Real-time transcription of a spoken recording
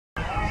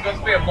supposed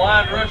to be a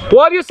blind Russian.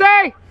 What do you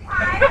say?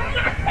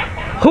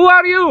 Who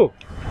are you?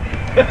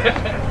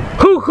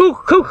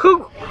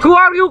 Who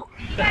are you?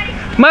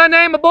 My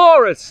name is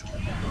Boris.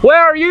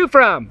 Where are you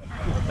from?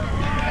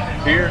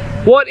 Here.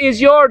 What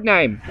is your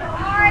name?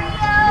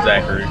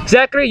 Zachary.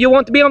 Zachary, you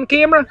want to be on the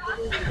camera?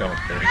 No.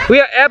 We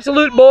are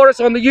Absolute Boris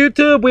on the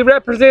YouTube. We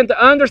represent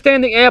the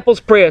Understanding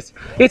Apples Press.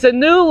 It's a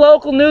new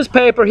local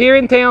newspaper here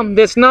in town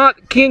that's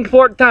not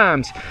Kingsport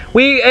Times.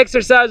 We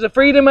exercise the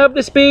freedom of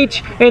the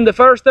speech and the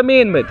First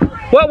Amendment.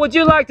 What would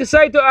you like to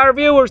say to our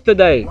viewers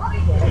today?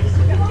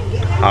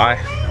 Hi.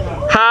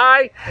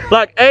 Hi,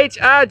 like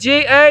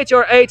H-I-G-H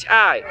or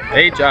H-I?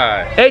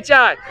 H-I.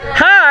 H-I.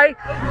 Hi,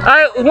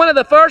 one of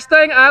the first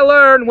things I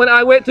learned when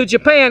I went to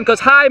Japan, because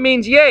hi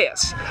means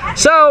yes.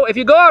 So if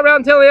you go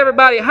around telling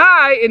everybody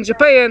hi in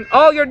Japan,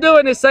 all you're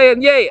doing is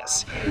saying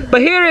yes.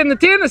 But here in the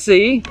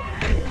Tennessee,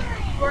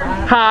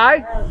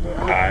 hi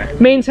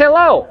means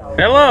hello.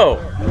 Hello.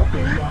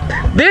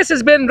 This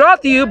has been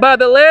brought to you by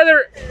the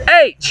letter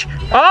H.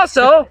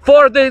 Also,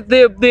 for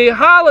the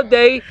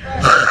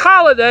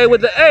holiday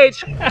with the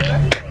H,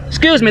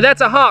 excuse me,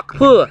 that's a hawk.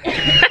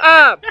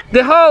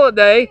 The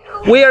holiday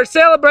we are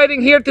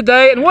celebrating here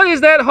today. And what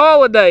is that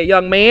holiday,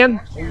 young man?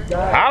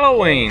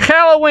 Halloween.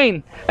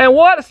 Halloween. And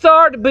what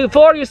started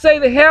before you say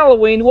the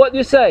Halloween? What do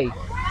you say?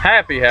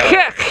 Happy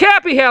Halloween.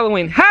 Happy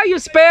Halloween. How you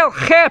spell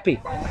happy?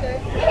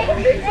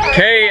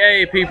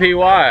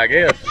 K-A-P-P-Y, I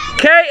guess.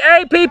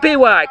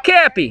 K-A-P-P-Y,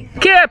 Cappy,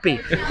 Cappy.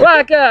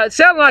 Like,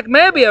 sound like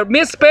maybe a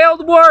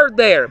misspelled word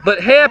there.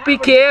 But happy,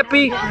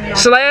 Cappy,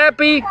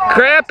 slappy,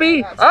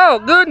 crappy. Oh,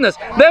 goodness.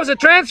 There was a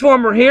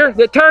transformer here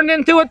that turned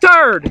into a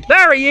turd.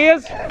 There he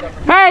is.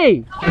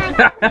 Hey,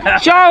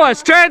 show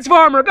us,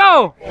 transformer,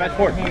 go.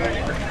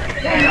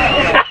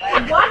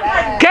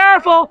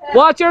 Careful,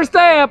 watch your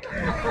step.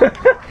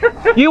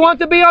 You want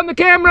to be on the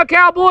camera,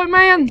 cowboy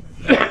man?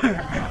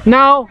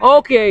 No?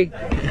 Okay.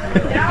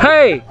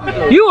 Hey,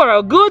 you are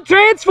a good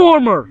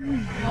transformer.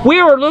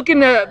 We were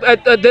looking at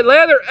the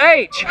letter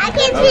H. I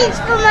can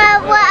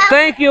transform what.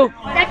 Thank you.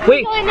 I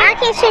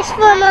can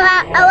transform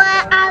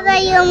however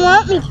you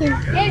want me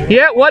to.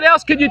 Yeah, what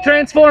else could you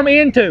transform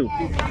into?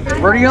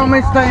 Where do you want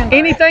me to stand?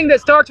 Anything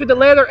that starts with the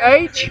letter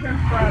H?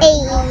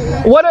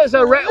 What does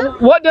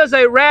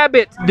a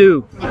rabbit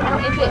do?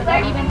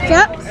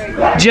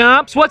 Jumps.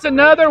 Jumps. What's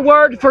another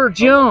word for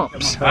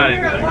jumps?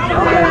 Jump.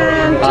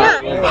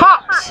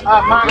 Hops.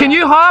 Can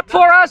you hop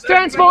for us,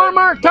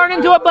 Transformer? Turn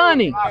into a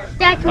bunny.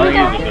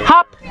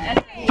 Hop.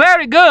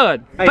 Very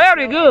good.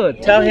 Very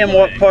good. Tell him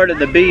what part of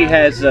the bee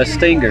has a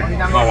stinger. The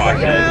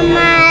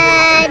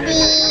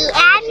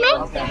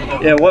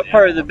admin. Yeah, what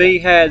part of the bee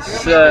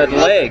has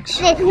legs?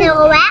 The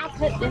thorax.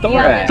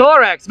 Thorax.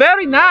 Thorax.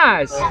 Very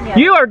nice.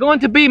 You are going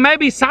to be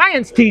maybe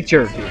science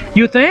teacher.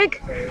 You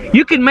think?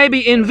 You can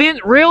maybe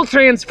invent real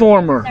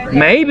Transformer.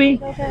 Maybe.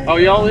 Oh,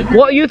 y'all?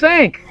 What do you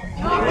think?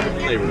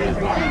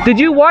 Did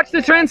you watch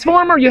the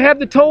Transformer? You have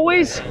the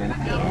toys?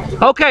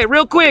 Okay,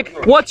 real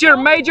quick. What's your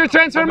major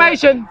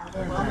transformation?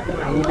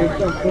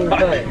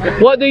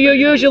 What do you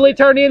usually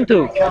turn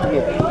into?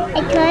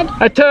 A turd.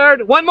 A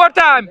turd. One more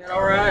time.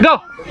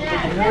 Go.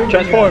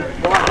 Transform.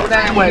 Go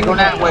that way, go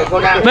that way,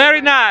 go that way.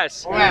 Very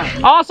nice.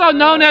 Also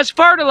known as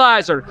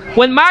fertilizer.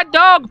 When my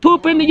dog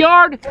poop in the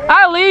yard,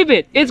 I leave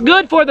it. It's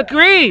good for the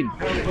green.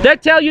 They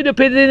tell you to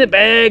put it in the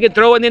bag and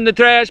throw it in the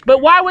trash,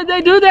 but why would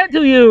they do that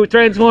to you,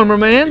 Transformer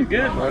man?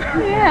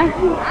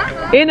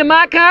 Yeah. In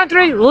my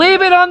country,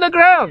 leave it on the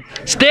ground.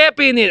 Step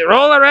in it,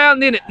 roll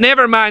around in it.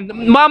 Never mind,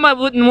 Mama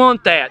wouldn't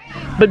want that.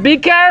 But be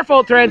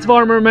careful,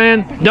 Transformer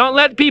man. Don't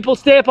let people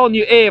step on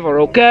you ever,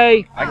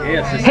 okay? I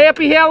guess.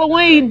 Happy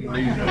Halloween.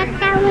 Happy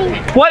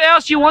Halloween. What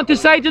else you want to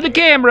say to the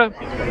camera?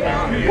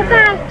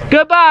 Goodbye.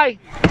 Goodbye.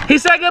 He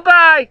said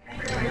goodbye.